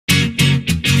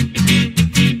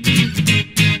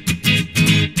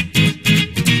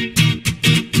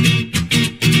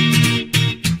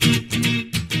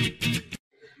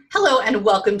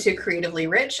welcome to Creatively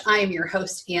Rich. I am your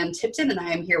host, Ann Tipton, and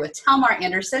I am here with Talmar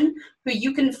Anderson, who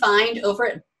you can find over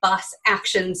at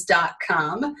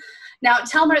bossactions.com. Now,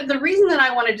 Talmar, the reason that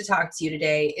I wanted to talk to you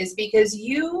today is because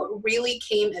you really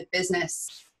came at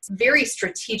business very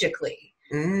strategically.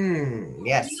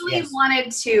 Yes. You really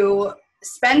wanted to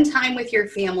spend time with your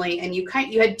family, and you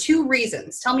had two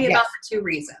reasons. Tell me about the two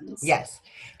reasons. Yes.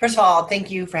 First of all, thank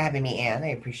you for having me, Ann. I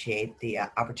appreciate the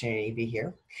opportunity to be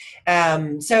here.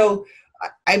 So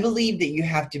I believe that you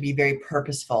have to be very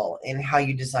purposeful in how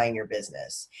you design your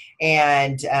business.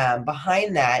 And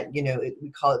behind that,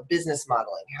 we call it business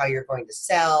modeling, how you're going to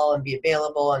sell and be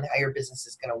available and how your business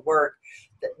is going to work.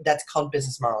 That's called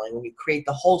business modeling, when you create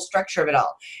the whole structure of it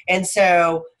all. And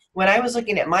so when I was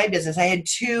looking at my business, I had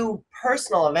two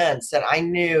personal events that I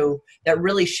knew that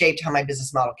really shaped how my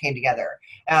business model came together.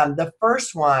 The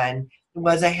first one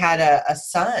was I had a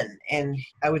son, and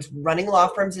I was running law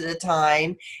firms at the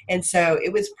time. And so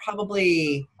it was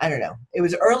probably, it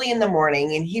was early in the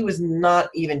morning, and he was not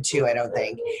even 2, I don't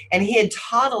think. And he had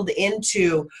toddled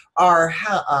into our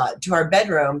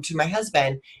bedroom to my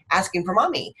husband asking for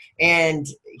mommy. And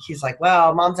he's like,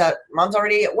 well, mom's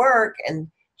already at work. And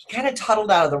he kind of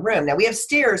toddled out of the room. Now we have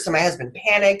stairs, so my husband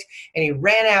panicked and he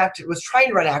was trying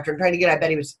to run after him, trying to get out of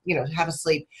bed. He was, half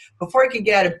asleep. Before he could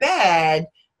get out of bed,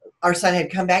 our son had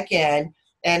come back in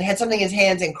and had something in his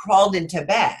hands and crawled into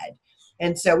bed.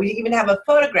 And so we even have a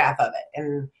photograph of it.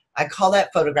 And I call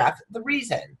that photograph The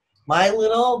Reason. My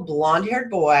little blonde-haired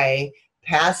boy,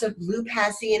 blue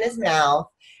passy in his mouth,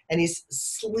 and he's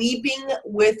sleeping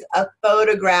with a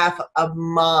photograph of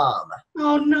mom.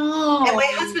 Oh, no. And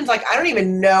my husband's like, I don't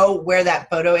even know where that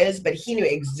photo is, but he knew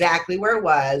exactly where it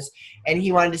was, and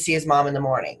he wanted to see his mom in the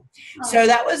morning. Oh. So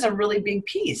that was a really big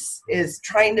piece, is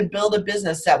trying to build a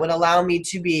business that would allow me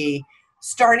to be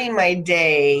starting my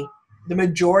day the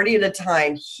majority of the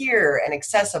time here and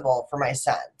accessible for my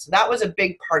son. So that was a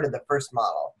big part of the first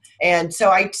model. And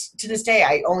so to this day,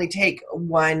 I only take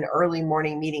one early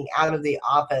morning meeting out of the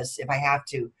office if I have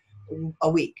to a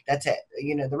week. That's it.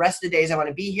 The rest of the days I want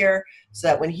to be here so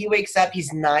that when he wakes up,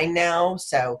 he's 9 now.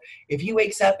 So if he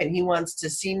wakes up and he wants to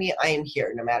see me, I am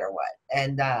here no matter what.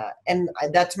 And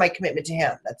that's my commitment to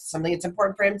him. That's something that's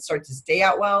important for him. Starts his day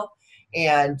out well.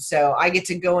 And so I get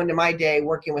to go into my day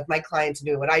working with my clients and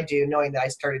doing what I do, knowing that I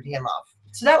started him off.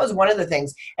 So that was one of the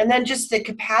things. And then just the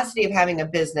capacity of having a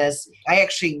business. I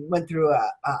actually went through a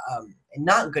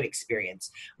not good experience.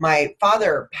 My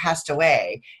father passed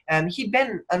away. He'd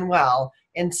been unwell.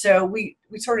 And so we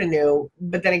sort of knew,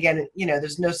 but then again,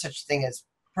 there's no such thing as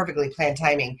perfectly planned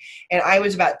timing. And I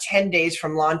was about 10 days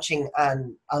from launching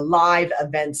a live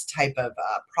events type of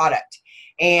product.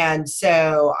 And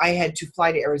so I had to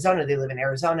fly to Arizona. They live in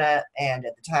Arizona. And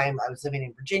at the time I was living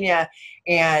in Virginia.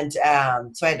 And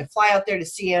so I had to fly out there to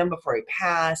see him before he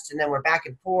passed. And then we're back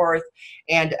and forth.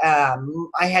 And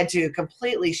I had to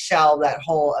completely shelve that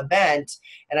whole event.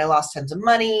 And I lost tons of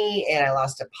money and I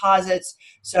lost deposits.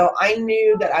 So I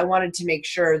knew that I wanted to make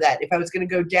sure that if I was going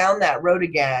to go down that road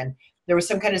again, there was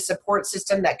some kind of support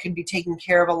system that could be taking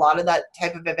care of a lot of that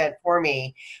type of event for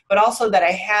me, but also that I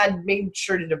had made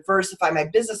sure to diversify my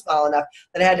business model enough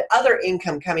that I had other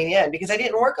income coming in, because I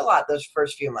didn't work a lot those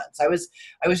first few months. I was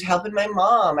helping my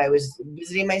mom. I was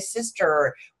visiting my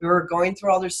sister. We were going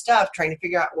through all their stuff, trying to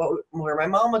figure out where my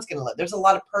mom was going to live. There's a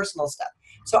lot of personal stuff.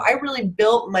 So I really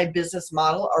built my business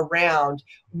model around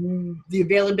the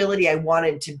availability I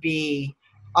wanted to be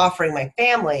offering my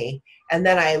family. And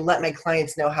then I let my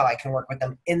clients know how I can work with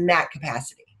them in that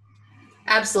capacity.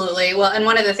 Absolutely. Well, and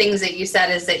one of the things that you said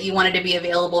is that you wanted to be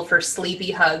available for sleepy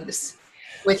hugs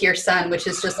with your son, which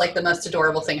is just like the most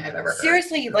adorable thing I've ever heard.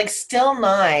 Seriously, like still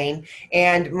 9,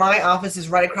 and my office is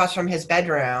right across from his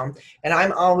bedroom, and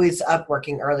I'm always up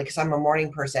working early because I'm a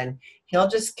morning person. He'll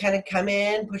just kind of come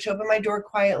in, push open my door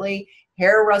quietly,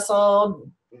 hair rustled,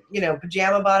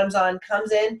 pajama bottoms on,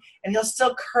 comes in, and he'll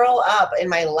still curl up in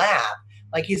my lap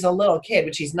like he's a little kid,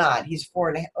 which he's not. He's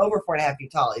over 4.5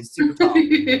 feet tall. He's super tall.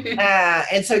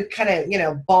 And so kind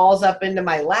of, balls up into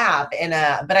my lap. And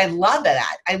but I love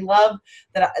that. I love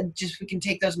that we can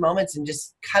take those moments and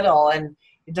just cuddle. And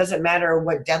it doesn't matter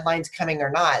what deadline's coming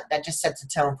or not. That just sets a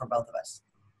tone for both of us.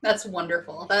 That's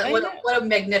wonderful. What a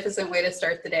magnificent way to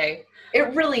start the day.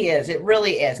 It really is. It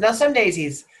really is. Now, some days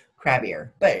he's crabbier,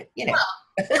 but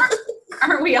Well,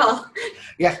 aren't we all?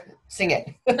 Yeah, sing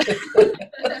it.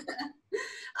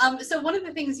 So one of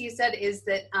the things you said is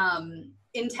that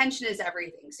intention is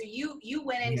everything. So you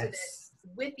went into this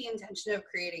with the intention of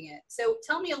creating it. So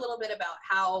tell me a little bit about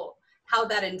how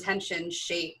that intention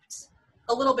shaped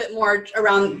a little bit more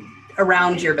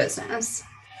around your business.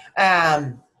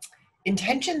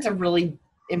 Intention's a really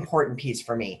important piece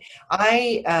for me.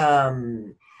 I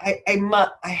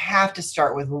have to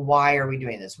start with, why are we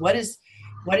doing this? What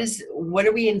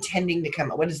are we intending to come?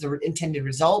 What is the intended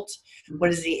result?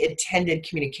 What is the intended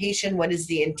communication? What is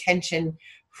the intention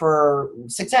for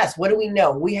success? What do we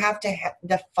know? We have to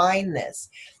define this.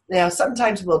 Now,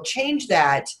 sometimes we'll change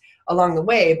that along the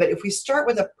way, but if we start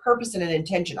with a purpose and an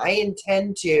intention, I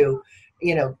intend to,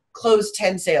 close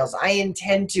 10 sales. I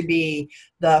intend to be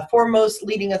the foremost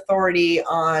leading authority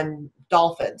on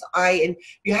dolphins.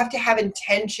 You have to have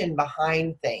intention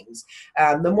behind things.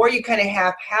 The more you kind of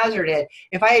haphazard it,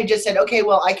 if I had just said, okay,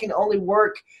 well, I can only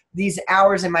work these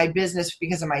hours in my business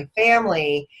because of my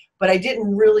family, but I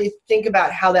didn't really think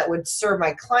about how that would serve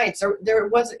my clients.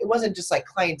 It wasn't just like,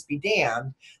 clients be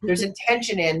damned. There's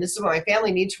intention in, this is what my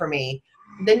family needs from me.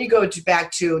 Then you go back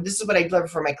to, this is what I deliver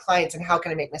for my clients, and how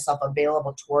can I make myself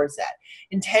available towards that?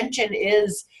 Intention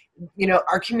is,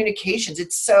 our communications.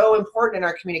 It's so important in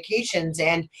our communications,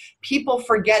 and people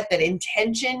forget that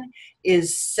intention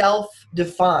is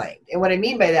self-defined. And what I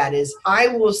mean by that is, I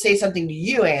will say something to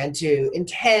you, Anne, to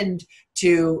intend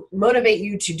to motivate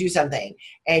you to do something,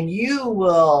 and you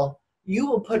will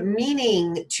put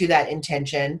meaning to that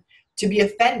intention, to be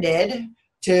offended,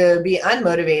 to be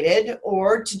unmotivated,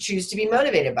 or to choose to be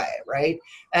motivated by it, right?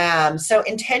 So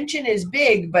intention is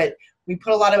big, but we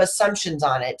put a lot of assumptions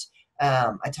on it.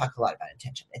 I talk a lot about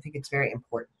intention. I think it's very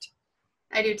important.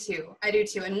 I do too.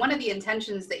 And one of the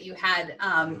intentions that you had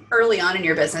early on in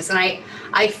your business, and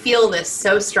I feel this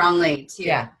so strongly too.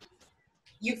 Yeah.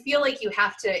 You feel like you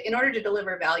have to, in order to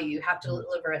deliver value, you have to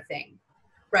deliver a thing,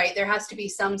 right? There has to be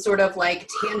some sort of like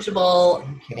tangible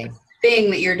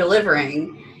thing that you're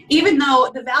delivering, even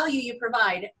though the value you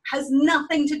provide has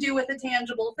nothing to do with a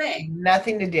tangible thing.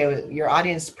 Nothing to do. Your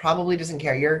audience probably doesn't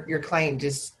care. Your client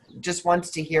just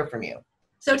wants to hear from you.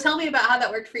 So tell me about how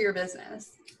that worked for your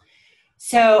business.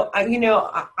 So,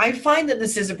 I find that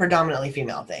this is a predominantly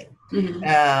female thing. Mm-hmm.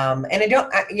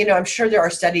 And I'm sure there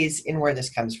are studies in where this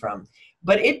comes from,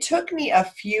 but it took me a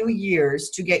few years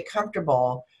to get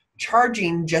comfortable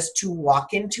charging just to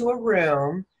walk into a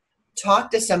room,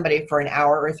 talk to somebody for an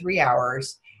hour or 3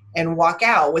 hours, and walk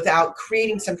out without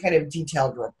creating some kind of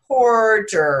detailed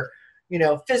report or,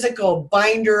 physical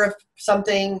binder of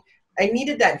something. I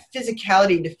needed that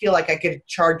physicality to feel like I could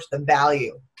charge the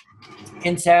value.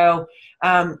 And so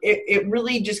it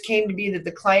really just came to be that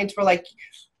the clients were like,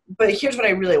 but here's what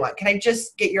I really want. Can I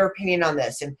just get your opinion on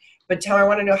this? But tell me, I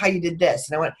want to know how you did this.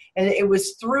 And it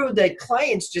was through the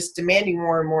clients just demanding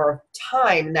more and more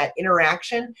time and that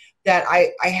interaction that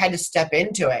I had to step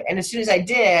into it. And as soon as I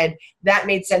did, that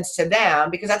made sense to them,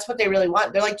 because that's what they really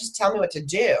want. They're like, just tell me what to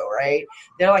do, right?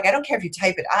 They're like, I don't care if you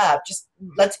type it up, just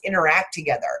let's interact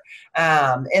together.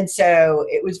 And so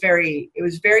it was very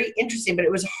interesting, but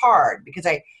it was hard because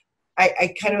I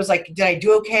kind of was like, did I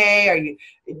do okay?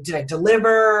 Did I deliver?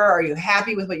 Are you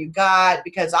happy with what you got?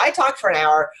 Because I talked for an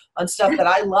hour on stuff that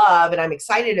I love and I'm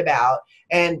excited about.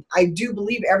 And I do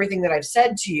believe everything that I've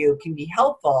said to you can be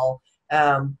helpful.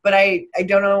 But I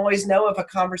don't always know if a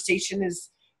conversation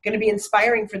is going to be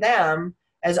inspiring for them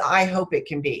as I hope it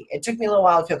can be. It took me a little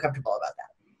while to feel comfortable about that.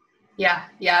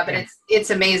 Yeah, but it's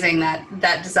amazing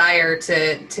that desire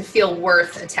to feel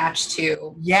worth attached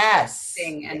to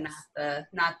thing and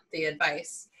not the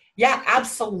advice. Yeah,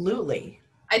 absolutely.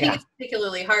 I think it's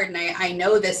particularly hard, and I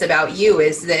know this about you,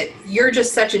 is that you're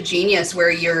just such a genius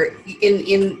where you're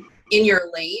in your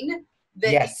lane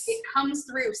that it comes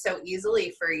through so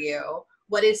easily for you,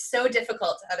 what is so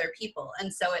difficult to other people.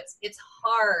 And so it's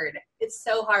hard. It's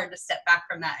so hard to step back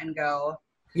from that and go,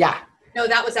 no,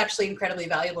 that was actually incredibly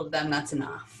valuable to them. That's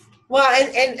enough. Well,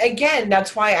 and again,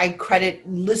 that's why I credit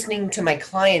listening to my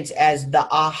clients as the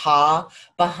aha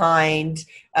behind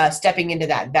stepping into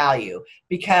that value,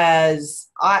 because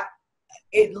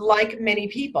like many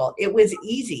people, it was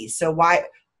easy. So why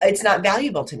it's not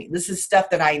valuable to me? This is stuff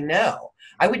that I know.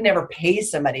 I would never pay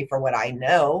somebody for what I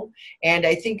know. And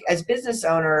I think as business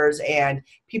owners and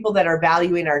people that are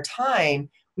valuing our time,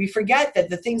 we forget that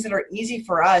the things that are easy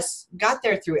for us got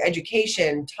there through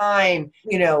education, time,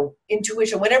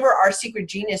 intuition, whatever our secret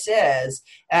genius is.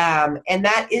 And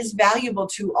that is valuable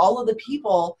to all of the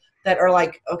people that are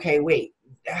like, okay, wait,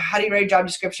 how do you write a job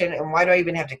description? And why do I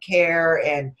even have to care?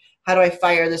 And how do I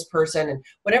fire this person? And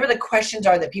whatever the questions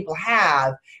are that people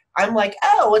have, I'm like,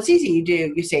 oh, well, it's easy.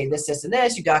 You say this, and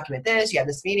this, you document this, you have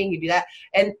this meeting, you do that.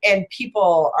 And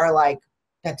people are like,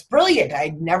 that's brilliant.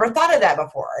 I'd never thought of that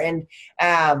before. And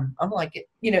I'm like,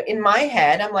 in my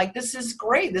head, I'm like, this is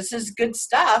great. This is good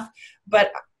stuff.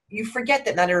 But you forget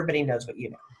that not everybody knows what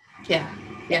you know. Yeah.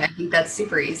 I think that's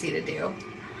super easy to do.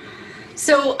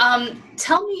 So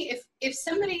tell me if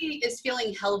somebody is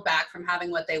feeling held back from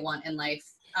having what they want in life,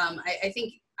 I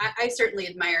think I certainly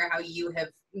admire how you have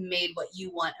made what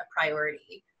you want a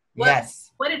priority.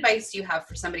 Yes. What advice do you have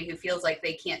for somebody who feels like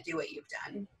they can't do what you've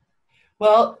done?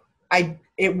 Well,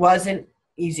 it wasn't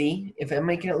easy. If I'm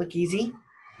making it look easy,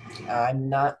 I'm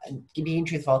not being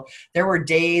truthful. There were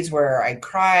days where I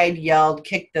cried, yelled,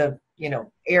 kicked the,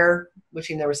 air,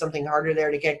 wishing there was something harder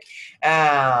there to kick.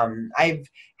 I've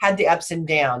had the ups and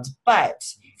downs, but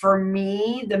for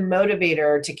me, the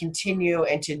motivator to continue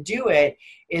and to do it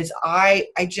is I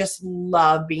just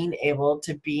love being able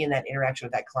to be in that interaction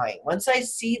with that client. Once I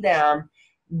see them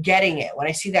getting it, when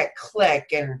I see that click,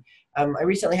 and I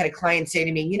recently had a client say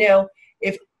to me,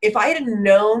 if I had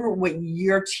known what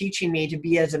you're teaching me to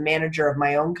be as a manager of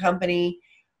my own company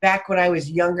back when I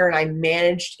was younger and I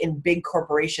managed in big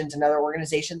corporations and other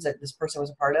organizations that this person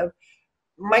was a part of,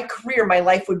 my career, my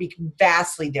life would be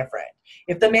vastly different.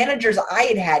 If the managers I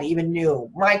had had even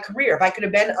knew my career, if I could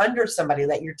have been under somebody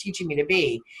that you're teaching me to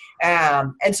be.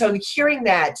 And so hearing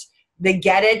that, they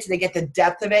get it, they get the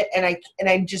depth of it, and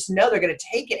I just know they're going to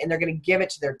take it and they're going to give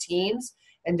it to their teams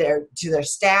and to their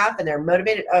staff, and they're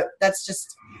motivated. That's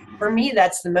just, for me,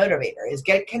 that's the motivator, is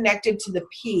get connected to the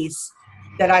piece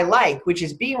that I like, which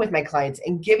is being with my clients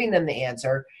and giving them the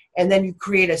answer. And then you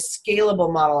create a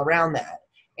scalable model around that.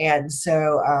 And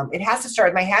so it has to start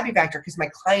with my happy factor, because my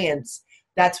clients,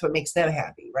 that's what makes them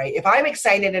happy, right? If I'm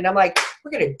excited and I'm like,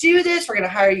 we're going to do this, we're going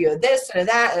to hire you a this and a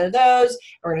that and a those, and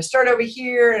we're going to start over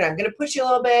here, and I'm going to push you a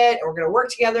little bit, and we're going to work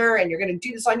together, and you're going to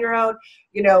do this on your own,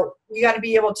 you got to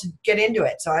be able to get into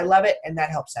it. So I love it, and that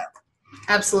helps out.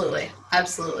 Absolutely.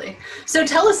 Absolutely. So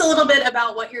tell us a little bit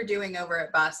about what you're doing over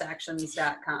at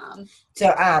bossactions.com.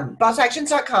 So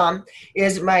bossactions.com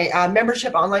is my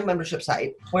online membership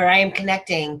site, where I am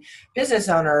connecting business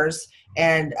owners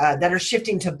and that are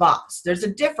shifting to boss. There's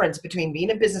a difference between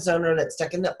being a business owner that's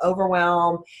stuck in the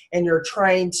overwhelm and you're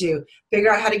trying to figure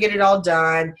out how to get it all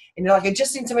done. And you're like, I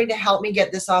just need somebody to help me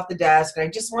get this off the desk. And I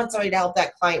just want somebody to help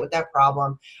that client with that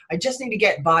problem. I just need to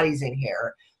get bodies in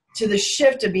here. To the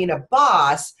shift of being a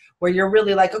boss, where you're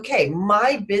really like, okay,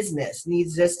 my business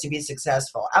needs this to be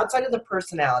successful. Outside of the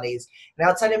personalities and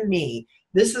outside of me,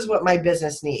 this is what my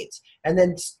business needs. And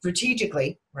then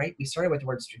strategically, right? We started with the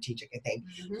word strategic, I think.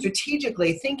 Mm-hmm.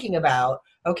 Strategically thinking about,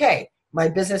 okay, my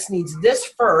business needs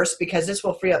this first, because this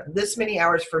will free up this many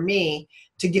hours for me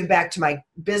to give back to my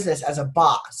business as a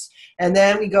boss. And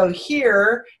then we go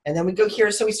here, and then we go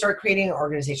here. So we start creating an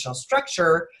organizational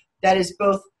structure that is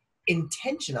both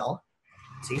intentional,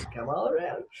 see, come all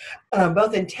around,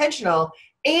 both intentional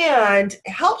and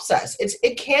helps us.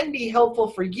 It can be helpful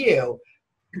for you.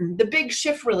 The big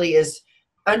shift really is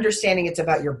understanding it's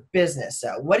about your business.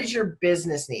 So what does your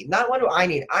business need? Not what do I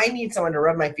need? I need someone to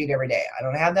rub my feet every day. I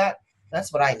don't have that.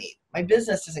 That's what I need. My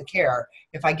business doesn't care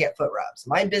if I get foot rubs.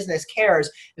 My business cares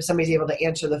if somebody's able to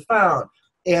answer the phone,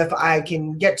 if I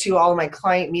can get to all of my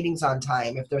client meetings on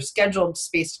time, if they're scheduled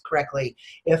spaced correctly,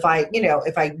 if I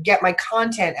get my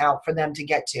content out for them to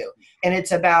get to. And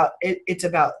it's about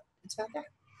that.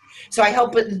 So I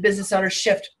help the business owner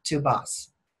shift to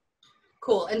boss.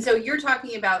 Cool. And so you're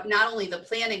talking about not only the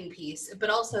planning piece,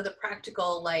 but also the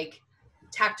practical, like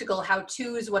tactical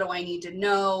how-tos. What do I need to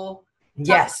know?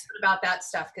 Yes. About that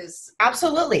stuff, because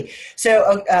absolutely.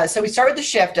 So we start with the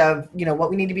shift of what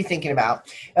we need to be thinking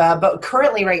about. But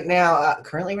currently right now,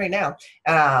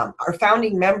 our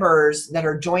founding members that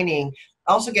are joining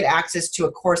also get access to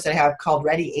a course that I have called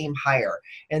Ready, Aim, Hire,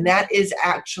 and that is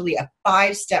actually a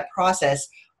 5-step process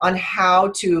on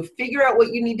how to figure out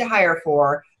what you need to hire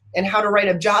for and how to write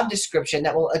a job description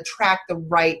that will attract the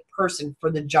right person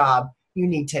for the job you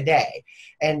need today.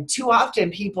 And too often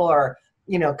people are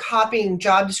copying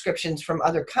job descriptions from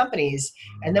other companies.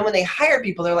 And then when they hire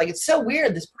people, they're like, it's so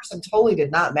weird. This person totally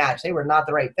did not match. They were not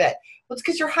the right fit. Well, it's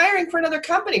because you're hiring for another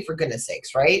company, for goodness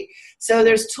sakes, right? So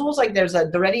there's tools like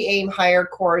the Ready, Aim, Hire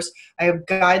course. I have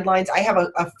guidelines. I have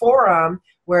a forum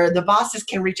where the bosses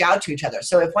can reach out to each other.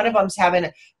 So if one of them's having,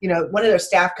 one of their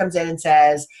staff comes in and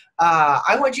says,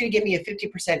 I want you to give me a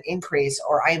 50% increase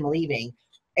or I am leaving.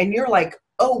 And you're like,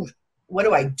 oh, what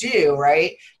do I do,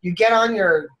 right? You get on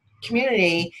your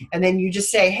community and then you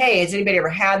just say, hey, has anybody ever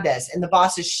had this? And the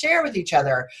bosses share with each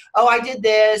other, oh, I did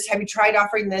this, have you tried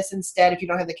offering this instead if you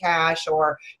don't have the cash,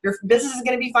 or your business is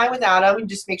going to be fine without them, and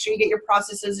just make sure you get your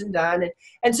processes and done.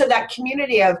 And so that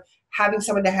community of having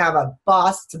someone to have a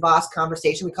boss to boss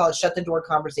conversation, we call it shut the door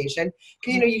conversation,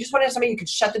 because you just want to have somebody you could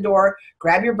shut the door,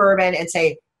 grab your bourbon and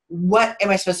say, what am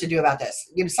I supposed to do about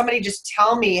this? Somebody just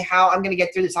tell me how I'm going to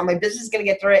get through this, how my business is going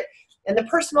to get through it, and the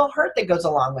personal hurt that goes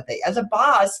along with it. As a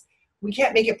boss, we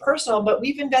can't make it personal, but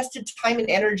we've invested time and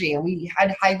energy, and we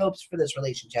had high hopes for this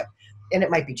relationship, and it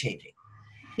might be changing.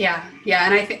 Yeah. Yeah.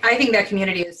 And I think that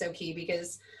community is so key,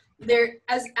 because there,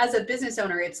 as a business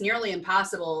owner, it's nearly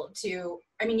impossible to,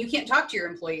 I mean, you can't talk to your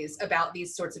employees about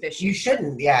these sorts of issues. You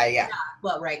shouldn't. Yeah.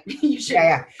 Well, right. You should.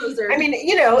 Yeah. I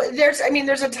mean,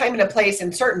 there's a time and a place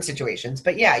in certain situations,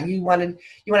 but yeah, you want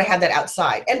to have that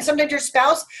outside. And sometimes your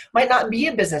spouse might not be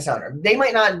a business owner. They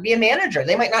might not be a manager.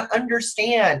 They might not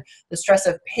understand the stress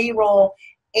of payroll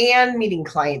and meeting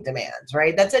client demands,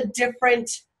 right? It's a different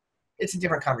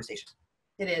conversation.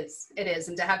 It is.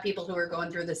 And to have people who are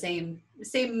going through the same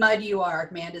mud you are,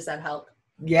 man, does that help?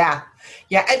 Yeah.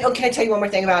 And can I tell you one more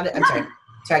thing about it? I'm sorry.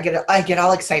 So I get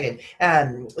all excited.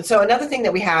 So another thing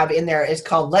that we have in there is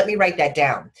called Let Me Write That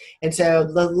Down. And so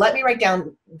the Let Me Write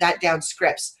That Down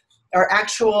scripts are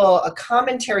a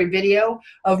commentary video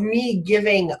of me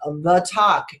giving the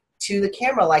talk to the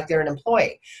camera like they're an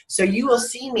employee. So you will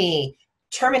see me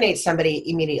terminate somebody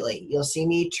immediately. You'll see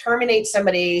me terminate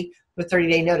somebody with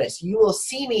 30-day notice. You will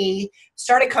see me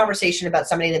start a conversation about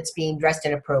somebody that's being dressed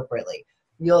inappropriately.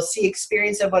 You'll see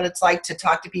experience of what it's like to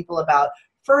talk to people about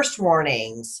first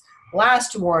warnings,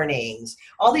 last warnings,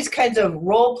 all these kinds of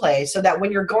role play, so that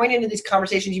when you're going into these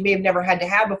conversations you may have never had to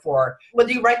have before,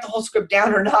 whether you write the whole script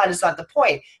down or not is not the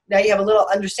point. Now you have a little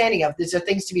understanding of these are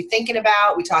things to be thinking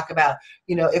about. We talk about,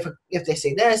 if they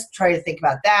say this, try to think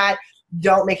about that.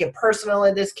 Don't make it personal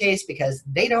in this case because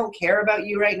they don't care about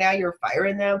you right now. You're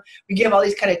firing them. We give all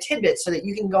these kind of tidbits so that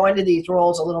you can go into these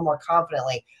roles a little more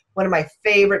confidently. One of my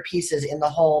favorite pieces in the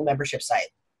whole membership site.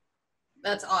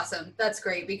 That's awesome. That's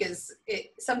great, because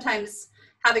sometimes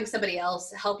having somebody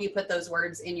else help you put those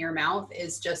words in your mouth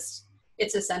it's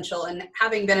essential. And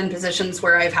having been in positions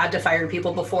where I've had to fire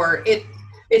people before,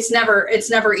 it's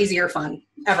never easy or fun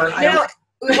ever.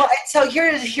 Well, so here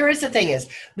is the thing is,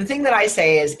 the thing that I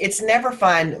say is it's never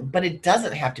fun, but it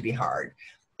doesn't have to be hard.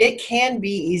 It can be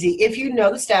easy if you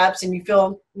know the steps and you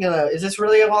feel, is this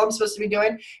really all I'm supposed to be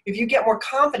doing? If you get more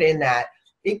confident in that,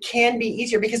 it can be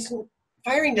easier, because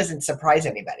firing doesn't surprise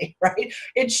anybody, right?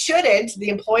 It shouldn't. The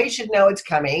employee should know it's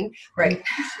coming. Right.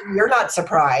 You're not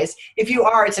surprised. If you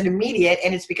are, it's an immediate,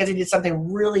 and it's because he did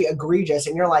something really egregious,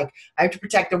 and you're like, I have to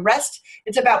protect the rest.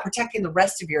 It's about protecting the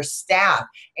rest of your staff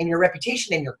and your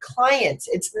reputation and your clients.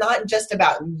 It's not just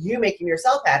about you making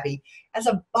yourself happy. As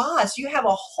a boss, you have a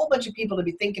whole bunch of people to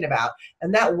be thinking about,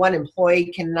 and that one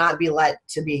employee cannot be let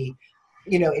to be,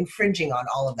 infringing on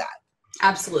all of that.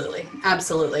 Absolutely.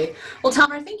 Absolutely. Well,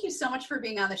 Talmar, thank you so much for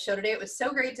being on the show today. It was so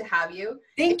great to have you.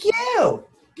 Thank you.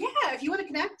 Yeah. If you want to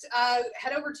connect,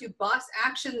 head over to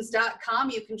bossactions.com.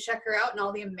 You can check her out and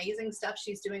all the amazing stuff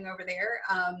she's doing over there.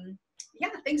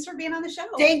 Thanks for being on the show.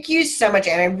 Thank you so much,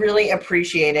 and I really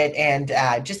appreciate it. And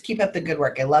just keep up the good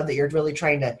work. I love that you're really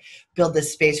trying to build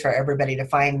this space for everybody to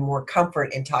find more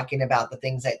comfort in talking about the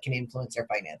things that can influence their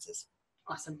finances.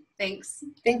 Awesome. Thanks.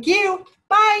 Thank you.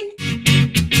 Bye.